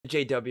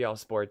JWL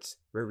Sports,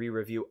 where we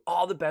review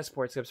all the best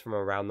sports clips from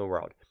around the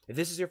world. If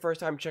this is your first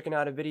time checking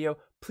out a video,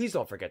 please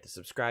don't forget to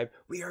subscribe.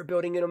 We are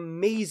building an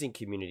amazing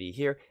community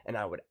here, and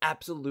I would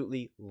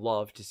absolutely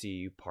love to see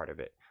you part of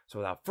it. So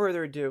without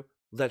further ado,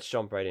 let's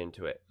jump right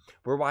into it.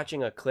 We're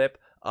watching a clip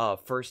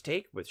of First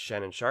Take with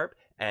Shannon Sharpe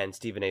and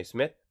Stephen A.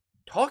 Smith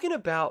talking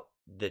about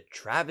the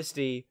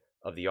travesty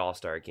of the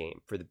All-Star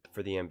game for the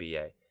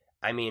NBA.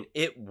 I mean,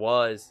 it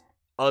was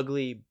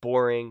ugly,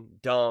 boring,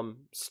 dumb,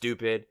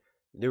 stupid.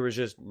 There was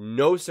just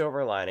no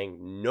silver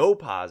lining, no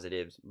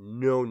positives,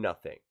 no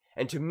nothing.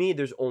 And to me,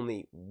 there's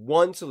only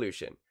one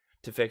solution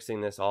to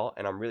fixing this all,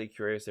 and I'm really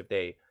curious if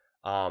they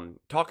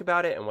talk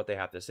about it and what they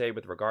have to say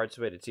with regards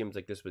to it. It seems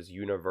like this was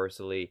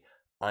universally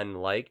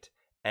unliked,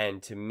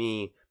 and to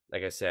me,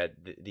 like I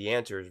said, the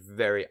answer is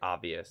very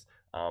obvious,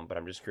 but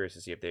I'm just curious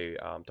to see if they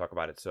talk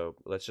about it. So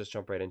let's just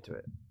jump right into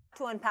it.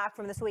 To unpack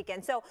from this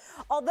weekend. So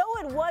although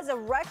it was a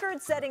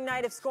record-setting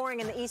night of scoring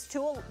in the East,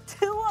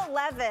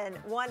 211,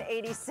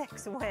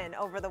 186 win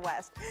over the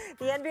West,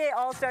 the NBA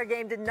All-Star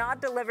Game did not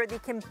deliver the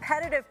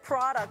competitive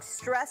product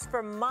stressed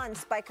for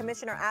months by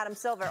Commissioner Adam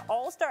Silver.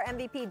 All-Star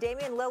MVP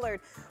Damian Lillard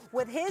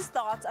with his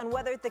thoughts on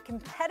whether the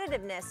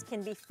competitiveness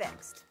can be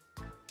fixed.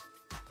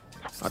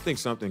 I think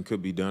something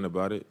could be done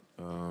about it.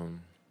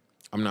 I'm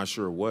not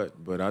sure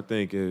what, but I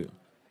think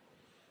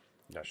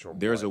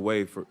there's a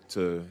way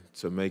to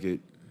make it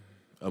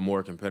a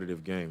more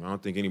competitive game. I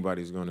don't think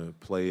anybody's going to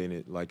play in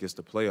it like it's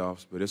the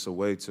playoffs, but it's a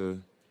way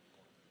to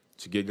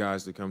get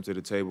guys to come to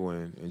the table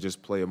and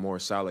just play a more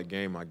solid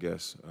game, I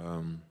guess.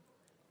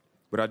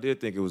 But I did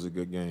think it was a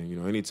good game. You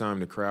know, anytime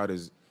the crowd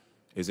is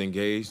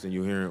engaged and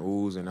you're hearing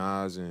oohs and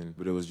ahs,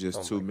 but it was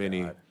just too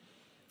many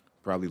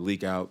probably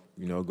leak out,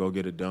 you know, go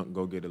get a dunk,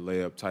 go get a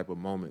layup type of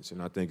moments.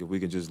 And I think if we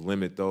can just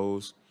limit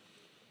those,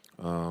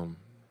 you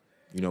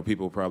know,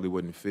 people probably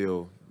wouldn't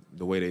feel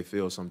the way they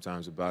feel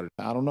sometimes about it.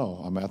 I don't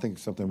know. I mean, I think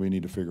it's something we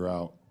need to figure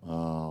out.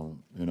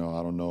 You know,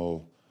 I don't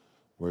know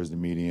where's the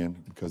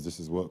median, because this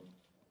is what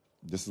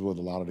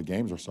a lot of the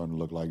games are starting to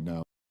look like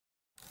now.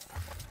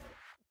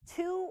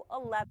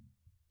 211.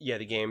 Yeah,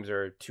 the games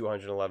are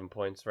 211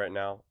 points right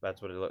now.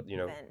 That's what it, you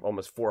know,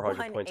 almost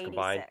 400 points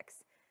combined.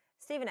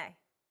 Stephen A.,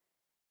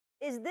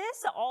 is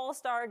this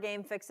All-Star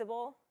Game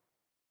fixable?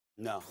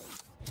 No,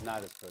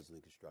 not as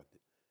presently constructed.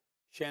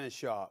 Shannon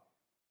Sharpe,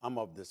 I'm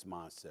of this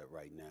mindset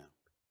right now.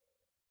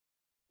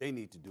 They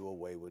need to do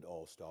away with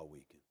All-Star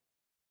Weekend.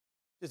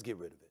 Just get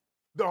rid of it.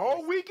 The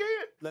whole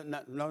weekend?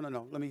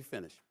 No. Let me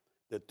finish.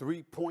 The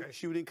three-point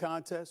shooting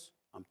contest,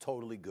 I'm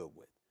totally good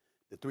with.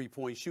 The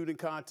three-point shooting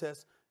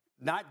contest,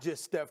 not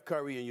just Steph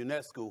Curry and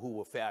UNESCO, who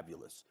were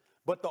fabulous,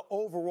 but the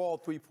overall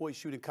three-point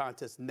shooting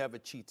contest never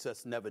cheats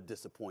us, never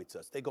disappoints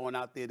us. They're going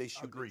out there, they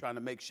shoot, trying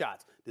to make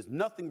shots. There's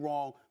nothing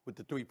wrong with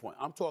the three-point.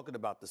 I'm talking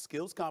about the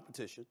skills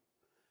competition.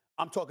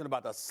 I'm talking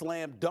about the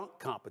slam dunk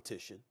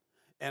competition.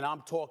 And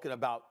I'm talking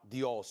about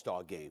the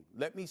All-Star Game.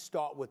 Let me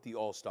start with the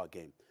All-Star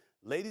Game.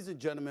 Ladies and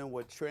gentlemen,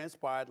 what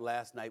transpired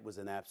last night was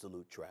an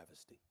absolute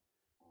travesty.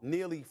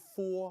 Nearly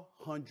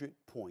 400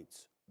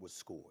 points were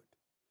scored.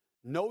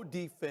 No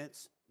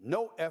defense,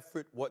 no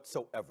effort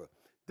whatsoever.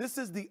 This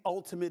is the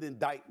ultimate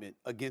indictment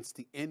against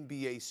the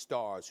NBA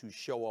stars who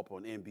show up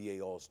on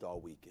NBA All-Star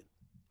Weekend.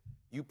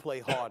 You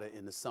play harder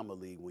in the summer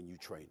league when you're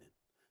training.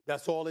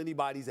 That's all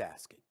anybody's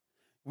asking.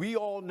 We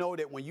all know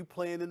that when you're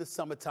playing in the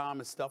summertime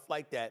and stuff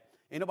like that,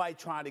 ain't nobody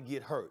trying to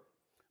get hurt,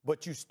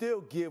 but you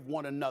still give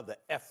one another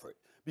effort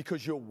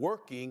because you're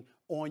working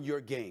on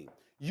your game.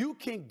 You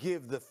can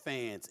give the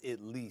fans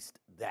at least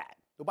that.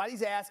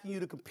 Nobody's asking you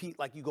to compete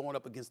like you're going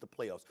up against the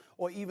playoffs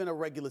or even a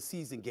regular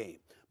season game.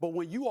 But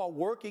when you are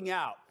working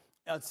out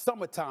in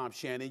summertime,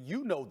 Shannon,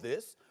 you know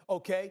this,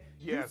 okay?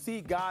 Yes. You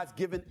see guys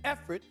giving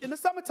effort in the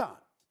summertime.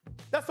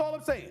 That's all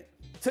I'm saying.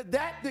 To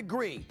that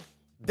degree,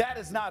 that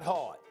is not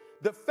hard.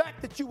 The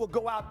fact that you will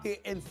go out there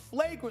and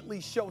flagrantly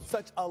show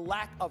such a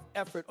lack of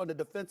effort on the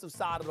defensive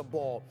side of the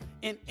ball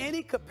in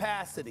any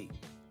capacity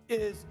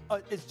is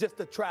just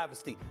a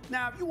travesty.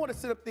 Now, if you want to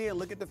sit up there and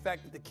look at the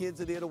fact that the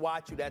kids are there to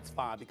watch you, that's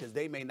fine because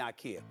they may not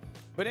care.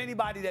 But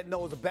anybody that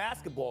knows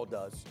basketball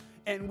does,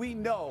 and we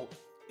know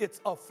it's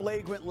a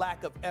flagrant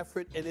lack of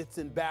effort and it's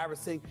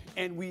embarrassing.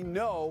 And we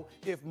know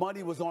if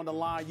money was on the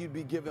line, you'd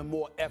be giving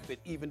more effort,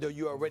 even though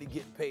you're already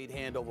getting paid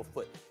hand over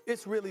foot.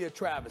 It's really a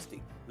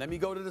travesty. Let me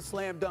go to the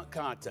slam dunk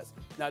contest.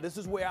 Now, this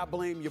is where I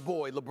blame your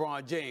boy,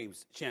 LeBron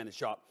James, Shannon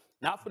Sharpe.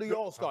 Not for the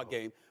All-Star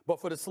game,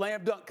 but for the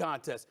slam dunk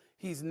contest.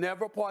 He's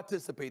never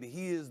participated.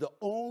 He is the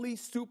only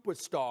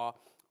superstar,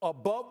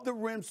 above the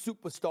rim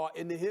superstar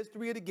in the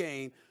history of the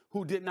game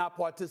who did not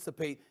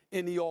participate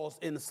in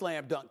the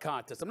slam dunk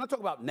contest. I'm not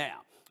talking about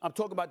now. I'm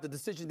talking about the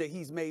decision that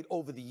he's made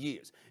over the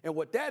years. And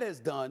what that has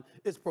done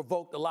is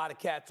provoked a lot of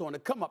cats on to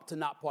come up to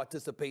not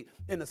participate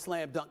in the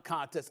slam dunk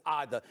contest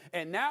either.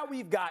 And now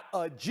we've got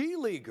a G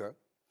Leaguer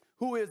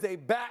who is a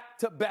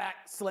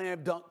back-to-back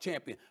slam dunk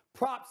champion.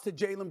 Props to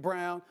Jaylen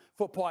Brown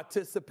for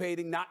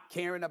participating, not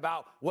caring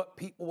about what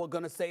people were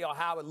going to say or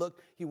how it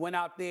looked. He went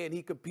out there and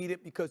he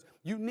competed because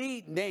you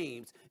need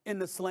names in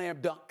the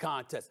slam dunk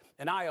contest.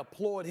 And I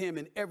applaud him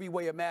in every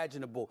way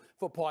imaginable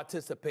for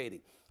participating.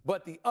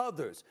 But the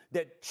others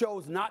that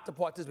chose not to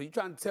participate, you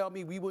trying to tell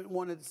me we wouldn't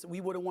want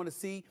to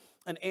see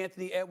an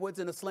Anthony Edwards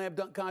in a slam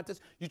dunk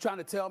contest? You trying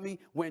to tell me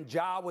when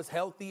Ja was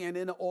healthy and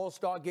in an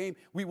All-Star game,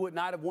 we would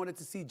not have wanted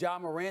to see Ja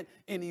Morant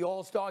in the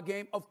All-Star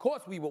game? Of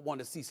course we would want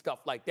to see stuff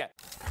like that.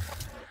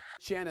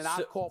 Shannon,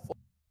 I call for...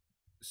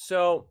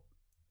 So,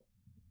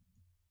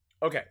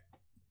 okay.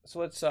 So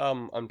let's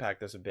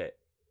unpack this a bit.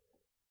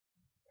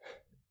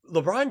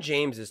 LeBron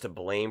James is to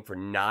blame for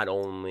not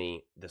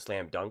only the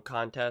slam dunk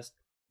contest,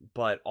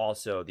 but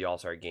also the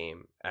All-Star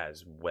game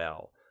as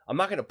well. I'm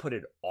not going to put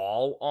it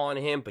all on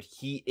him, but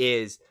he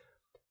is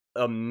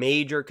a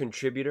major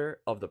contributor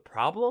of the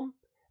problem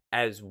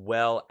as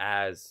well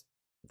as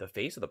the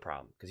face of the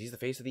problem, because he's the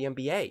face of the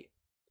NBA.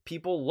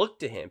 People look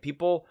to him.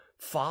 People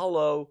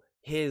follow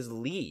his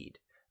lead.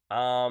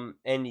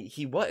 And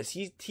he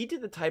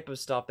did the type of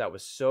stuff that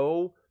was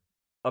so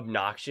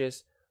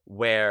obnoxious,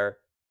 where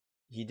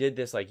he did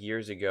this like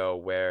years ago,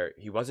 where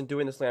he wasn't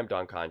doing the slam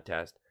dunk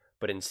contest,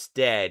 but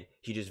instead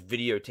he just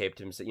videotaped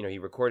himself. He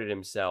recorded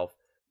himself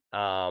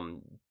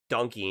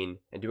dunking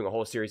and doing a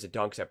whole series of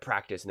dunks at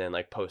practice, and then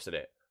like posted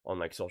it on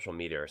like social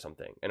media or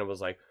something. And it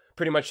was like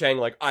pretty much saying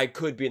like, I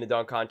could be in the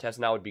dunk contest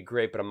and that would be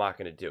great, but I'm not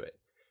going to do it.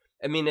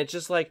 I mean, it's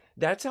just like,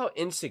 that's how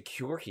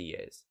insecure he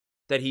is,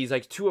 that he's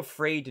like too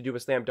afraid to do a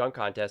slam dunk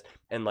contest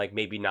and like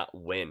maybe not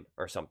win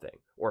or something,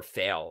 or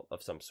fail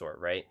of some sort,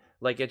 right?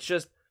 Like it's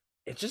just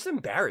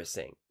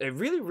embarrassing. It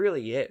really,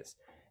 really is.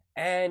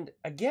 And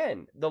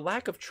again, the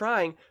lack of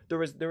trying. There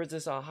was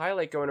this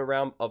highlight going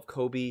around of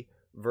Kobe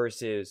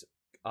versus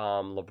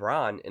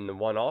LeBron in the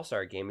one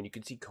All-Star game, and you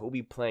could see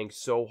Kobe playing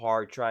so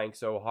hard, trying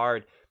so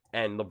hard,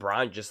 and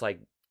LeBron just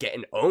like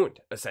getting owned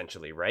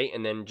essentially, right?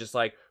 And then just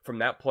like from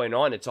that point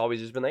on, it's always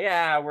just been like,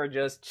 yeah, we're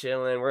just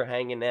chilling, we're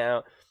hanging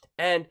out.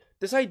 And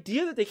this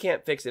idea that they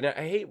can't fix it, and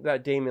I hate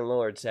that Damian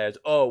Lillard says,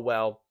 oh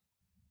well,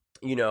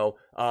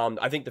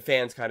 I think the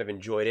fans kind of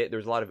enjoyed it.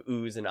 There's a lot of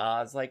oohs and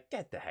ahs. Like,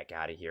 get the heck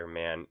out of here,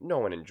 man. No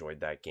one enjoyed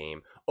that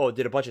game. Oh,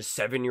 did a bunch of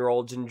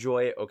 7-year-olds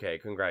enjoy it? Okay,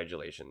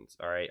 congratulations.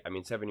 All right. I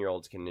mean,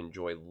 7-year-olds can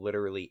enjoy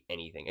literally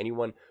anything.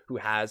 Anyone who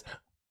has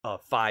a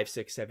 5,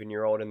 6,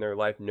 7-year-old in their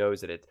life knows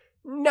that it's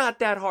not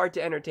that hard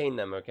to entertain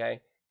them.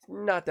 Okay, it's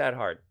not that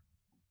hard.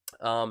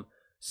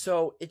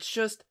 So it's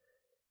just,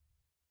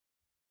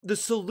 the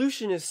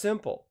solution is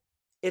simple.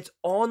 It's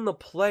on the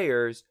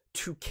players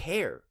to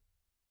care.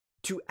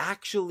 To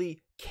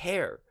actually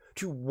care,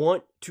 to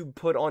want to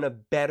put on a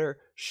better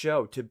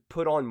show, to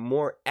put on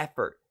more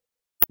effort.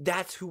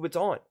 That's who it's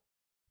on.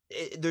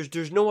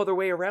 There's no other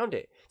way around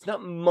it. It's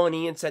not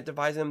money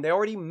incentivizing them. They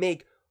already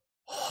make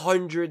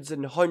hundreds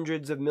and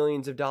hundreds of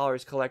millions of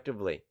dollars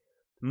collectively.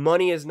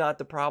 Money is not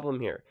the problem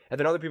here. And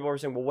then other people are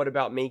saying, well, what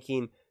about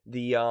making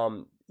the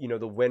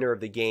the winner of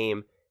the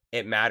game?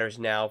 It matters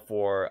now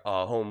for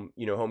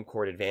home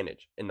court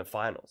advantage in the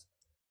finals.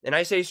 And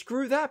I say,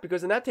 screw that,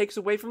 because then that takes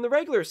away from the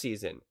regular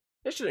season.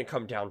 It shouldn't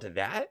come down to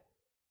that.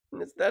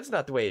 That's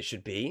not the way it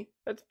should be.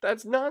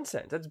 That's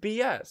nonsense. That's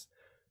BS.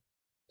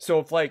 So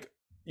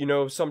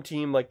if some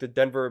team like the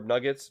Denver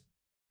Nuggets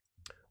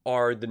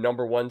are the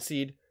number 1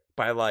 seed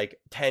by like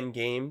 10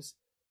 games,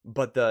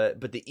 but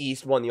the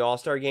East won the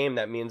All-Star game,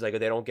 that means like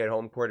they don't get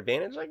home court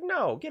advantage. Like,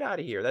 no, get out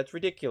of here. That's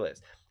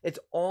ridiculous. It's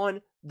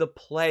on the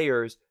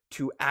players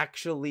to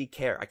actually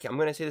care. I'm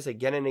going to say this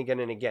again and again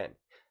and again.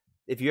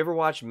 If you ever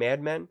watch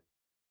Mad Men,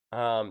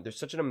 there's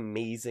such an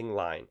amazing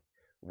line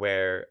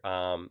where,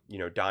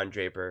 Don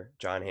Draper,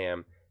 John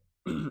Hamm,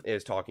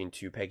 is talking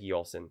to Peggy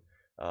Olson,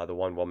 the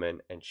one woman,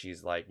 and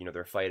she's like,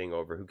 they're fighting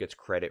over who gets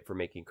credit for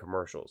making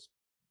commercials.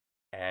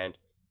 And,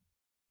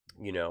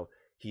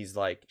 she's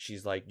like,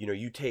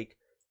 you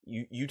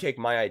take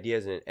my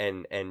ideas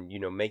and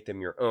make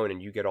them your own,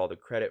 and you get all the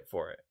credit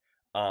for it.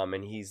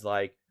 And he's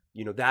like,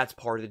 that's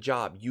part of the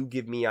job. You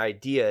give me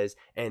ideas,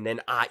 and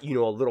then I, a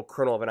little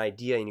kernel of an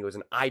idea, and he goes,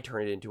 and I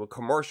turn it into a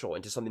commercial,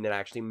 into something that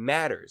actually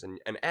matters, and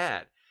an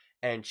ad.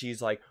 And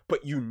she's like,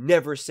 but you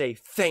never say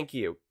thank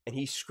you. And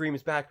he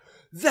screams back,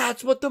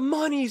 that's what the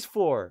money's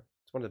for.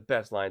 It's one of the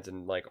best lines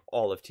in like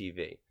all of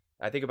TV.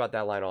 I think about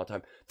that line all the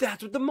time.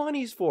 That's what the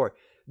money's for.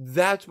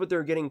 That's what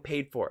they're getting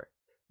paid for.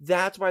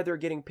 That's why they're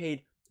getting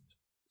paid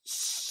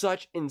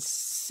such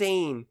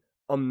insane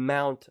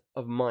amount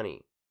of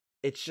money.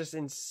 It's just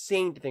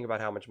insane to think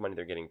about how much money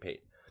they're getting paid.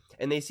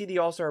 And they see the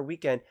All-Star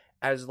weekend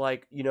as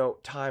like,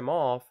 time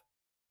off,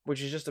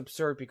 which is just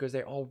absurd because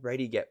they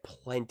already get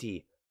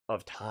plenty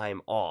of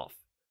time off,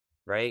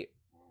 right?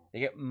 They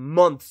get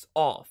months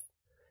off.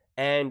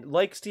 And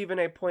like Stephen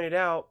A pointed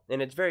out,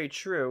 and it's very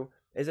true,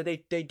 is that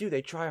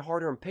they try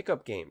harder in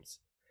pickup games.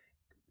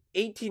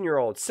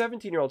 18-year-olds,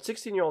 17-year-olds,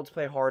 16-year-olds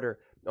play harder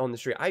on the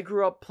street. I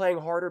grew up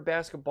playing harder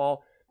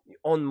basketball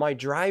on my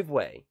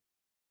driveway.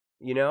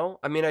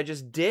 I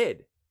just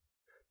did.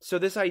 So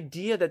this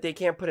idea that they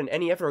can't put in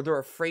any effort or they're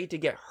afraid to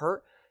get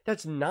hurt,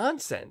 that's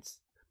nonsense.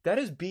 That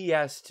is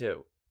BS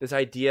too. This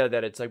idea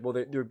that it's like, well,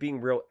 they're being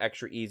real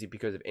extra easy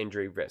because of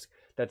injury risk.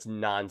 That's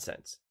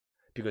nonsense.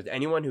 Because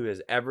anyone who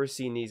has ever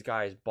seen these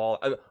guys ball,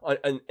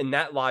 in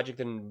that logic,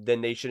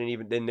 then they shouldn't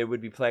even, then they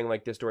would be playing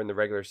like this during the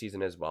regular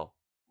season as well,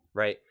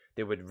 right?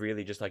 They would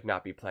really just like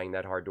not be playing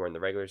that hard during the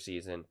regular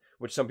season,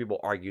 which some people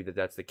argue that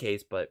that's the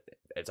case, but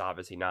it's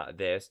obviously not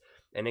this.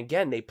 And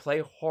again, they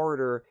play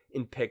harder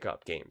in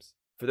pickup games.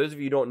 For those of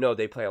you who don't know,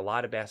 they play a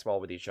lot of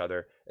basketball with each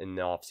other in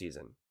the off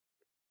season,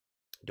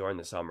 during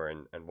the summer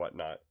and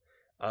whatnot,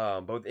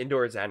 both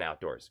indoors and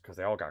outdoors, because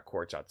they all got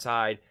courts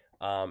outside.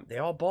 They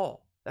all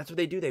ball. That's what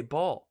they do. They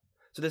ball.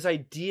 So this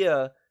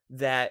idea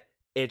that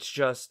it's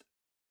just,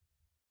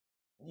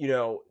 you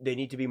know, they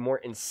need to be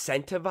more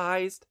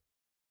incentivized,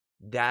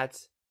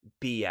 that's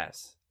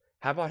BS.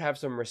 How about have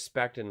some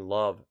respect and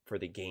love for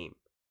the game?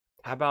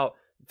 How about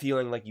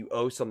feeling like you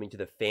owe something to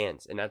the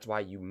fans, and that's why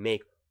you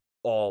make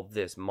all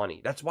this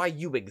money? That's why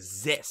you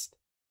exist.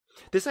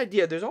 This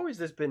idea, there's always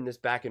been this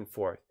back and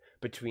forth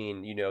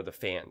between, you know, the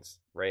fans,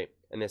 right?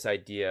 And this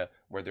idea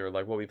where they're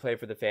like, well, we play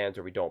for the fans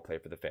or we don't play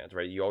for the fans,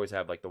 right? You always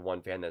have like the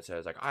one fan that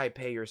says like, I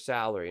pay your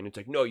salary. And it's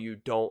like, no, you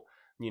don't,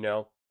 you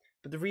know?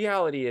 But the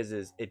reality is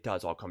it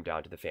does all come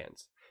down to the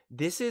fans.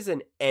 This is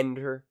an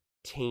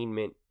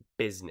entertainment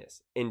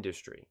business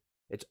industry.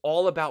 It's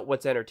all about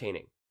what's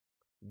entertaining.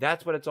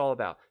 That's what it's all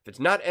about. If it's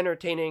not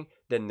entertaining,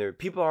 then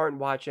people aren't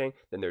watching,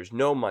 then there's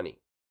no money.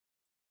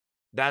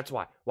 That's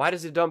why. Why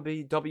does the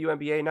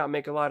WNBA not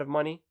make a lot of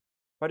money?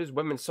 Why does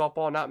women's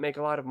softball not make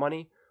a lot of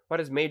money? Why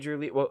does Major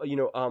League,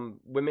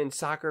 women's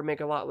soccer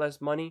make a lot less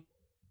money?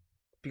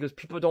 Because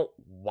people don't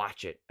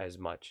watch it as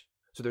much.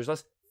 So there's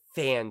less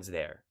fans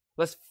there,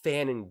 less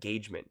fan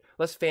engagement,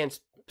 less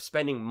fans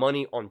spending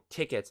money on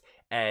tickets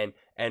and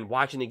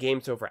watching the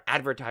game so for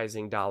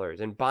advertising dollars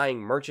and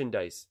buying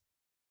merchandise.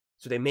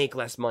 So they make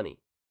less money.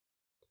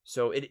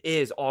 So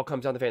it all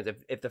comes down to fans.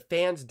 If the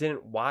fans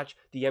didn't watch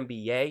the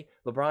NBA,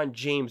 LeBron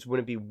James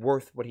wouldn't be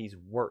worth what he's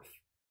worth,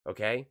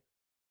 okay?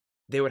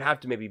 They would have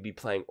to maybe be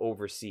playing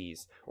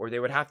overseas, or they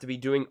would have to be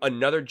doing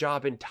another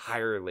job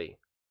entirely.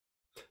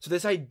 So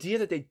this idea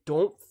that they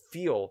don't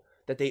feel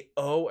that they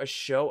owe a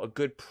show, a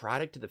good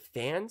product to the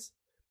fans,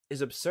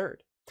 is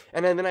absurd.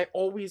 And then I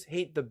always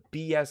hate the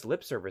BS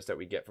lip service that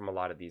we get from a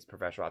lot of these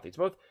professional athletes,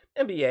 both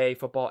NBA,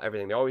 football,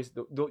 everything.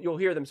 You'll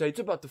hear them say, it's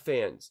about the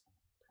fans.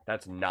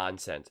 That's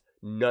nonsense.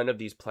 None of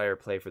these players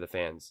play for the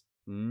fans.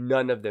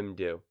 None of them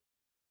do.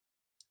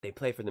 They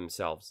play for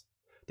themselves.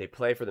 They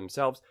play for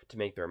themselves to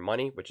make their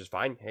money, which is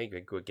fine. Hey,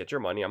 go get your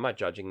money. I'm not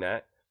judging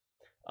that.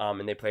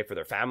 And they play for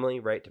their family,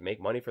 right? To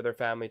make money for their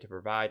family, to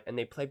provide. And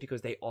they play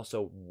because they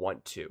also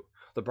want to.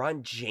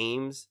 LeBron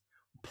James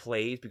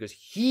plays because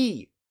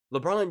he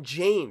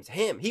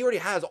already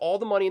has all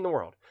the money in the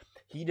world.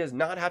 He does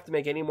not have to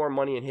make any more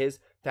money in his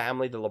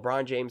family. The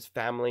LeBron James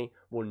family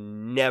will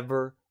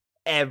never,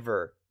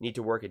 ever need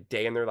to work a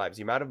day in their lives.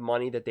 The amount of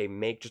money that they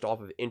make just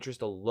off of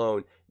interest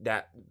alone,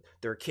 that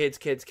their kids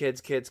forever.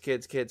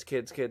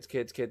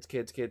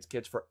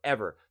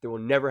 They will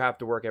never have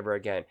to work ever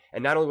again.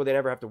 And not only will they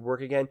never have to work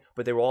again,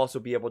 but they will also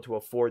be able to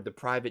afford the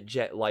private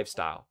jet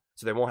lifestyle.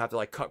 So they won't have to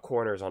like cut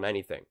corners on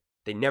anything.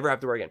 They never have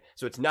to work again.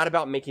 So it's not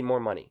about making more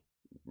money.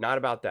 Not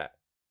about that.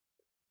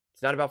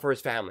 It's not about for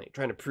his family,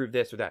 trying to prove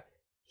this or that.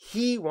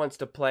 He wants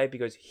to play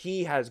because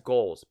he has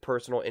goals,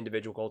 personal,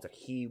 individual goals that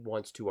he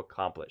wants to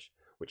accomplish,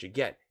 which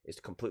again is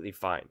completely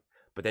fine.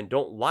 But then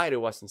don't lie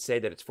to us and say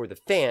that it's for the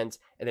fans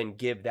and then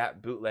give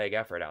that bootleg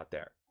effort out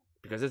there,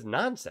 because it's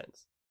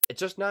nonsense. It's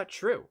just not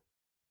true.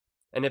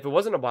 And if it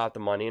wasn't about the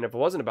money and if it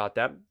wasn't about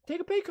that,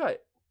 take a pay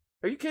cut.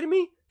 Are you kidding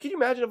me? Can you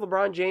imagine if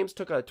LeBron James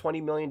took a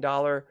 $20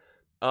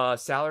 million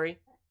salary?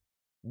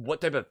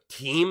 What type of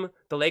team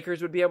the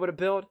Lakers would be able to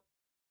build?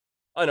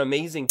 An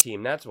amazing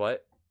team, that's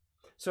what.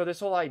 So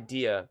this whole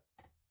idea,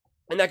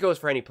 and that goes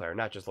for any player,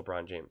 not just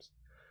LeBron James.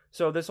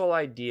 So this whole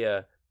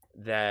idea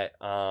that,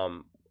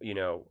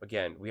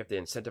 again, we have to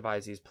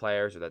incentivize these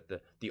players, or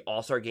that the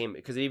All-Star game,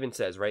 because it even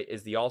says, right,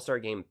 is the All-Star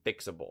game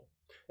fixable?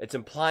 It's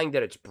implying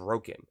that it's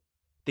broken.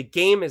 The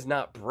game is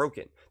not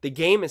broken. The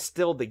game is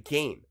still the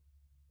game.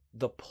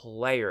 The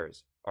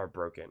players are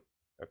broken,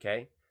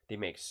 okay? They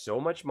make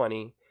so much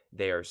money.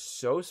 They are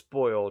so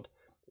spoiled.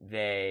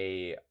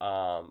 They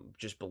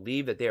just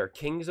believe that they are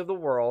kings of the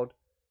world,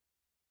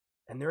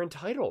 and they're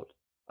entitled.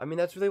 I mean,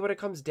 that's really what it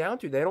comes down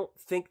to. They don't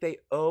think they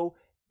owe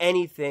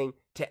anything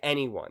to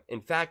anyone.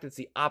 In fact, it's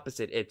the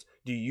opposite. It's,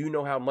 do you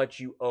know how much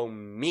you owe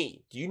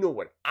me? Do you know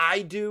what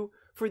I do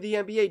for the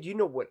NBA? Do you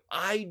know what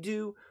I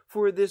do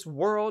for this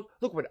world?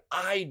 Look what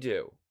I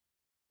do.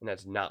 And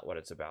that's not what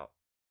it's about.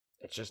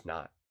 It's just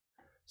not.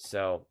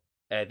 So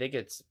I think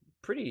it's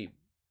pretty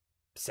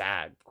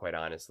sad, quite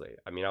honestly.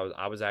 I mean,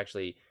 I was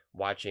actually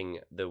watching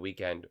the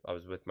weekend. I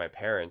was with my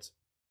parents,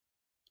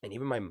 and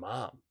even my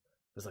mom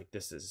was like,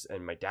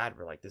 and my dad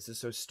were like, this is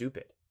so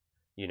stupid.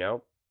 You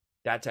know,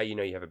 that's how you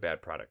know you have a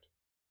bad product.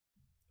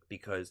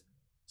 Because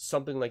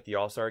something like the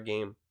All-Star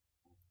game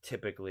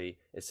typically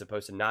is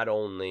supposed to not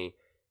only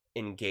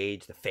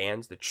engage the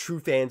fans, the true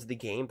fans of the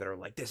game that are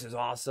like, this is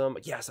awesome.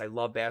 Yes, I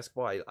love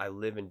basketball. I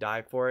live and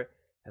die for it.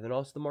 And then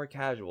also the more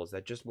casuals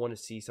that just want to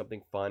see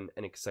something fun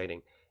and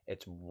exciting.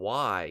 It's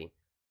why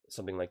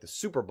something like the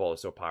Super Bowl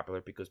is so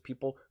popular, because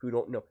people who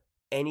don't know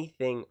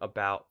anything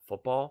about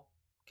football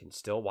can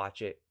still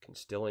watch it, can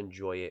still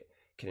enjoy it,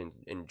 can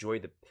enjoy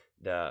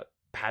the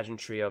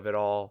pageantry of it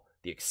all,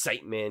 the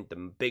excitement,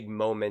 the big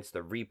moments,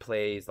 the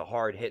replays, the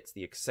hard hits,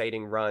 the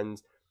exciting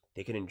runs.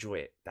 They can enjoy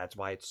it. That's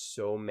why it's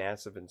so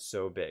massive and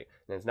so big.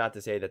 And it's not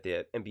to say that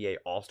the NBA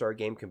All-Star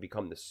Game can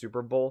become the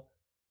Super Bowl,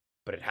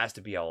 but it has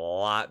to be a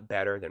lot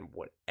better than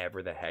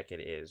whatever the heck it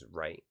is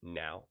right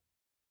now.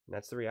 And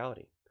that's the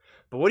reality.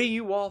 But what do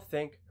you all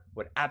think?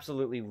 Would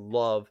absolutely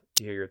love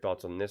to hear your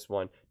thoughts on this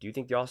one. Do you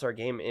think the All-Star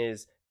Game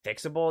is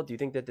fixable? Do you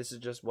think that this is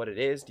just what it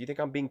is? Do you think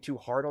I'm being too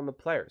hard on the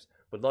players?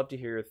 Would love to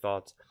hear your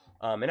thoughts.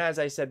 And as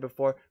I said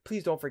before,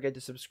 please don't forget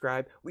to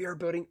subscribe. We are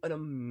building an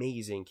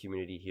amazing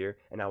community here,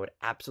 and I would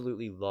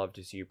absolutely love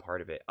to see you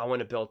part of it. I want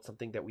to build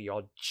something that we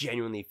all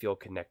genuinely feel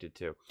connected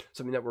to,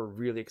 something that we're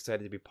really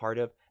excited to be part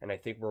of, and I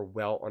think we're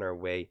well on our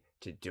way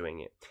to doing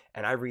it.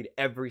 And I read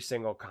every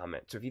single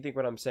comment. So if you think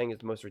what I'm saying is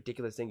the most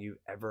ridiculous thing you've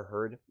ever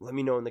heard, let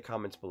me know in the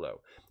comments below.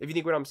 If you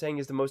think what I'm saying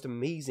is the most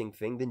amazing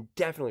thing, then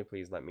definitely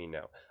please let me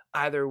know.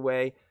 Either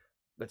way,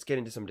 let's get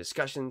into some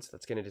discussions,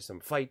 let's get into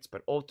some fights,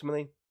 but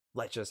ultimately,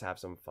 let's just have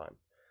some fun.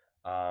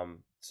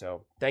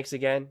 So thanks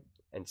again,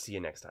 and see you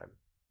next time.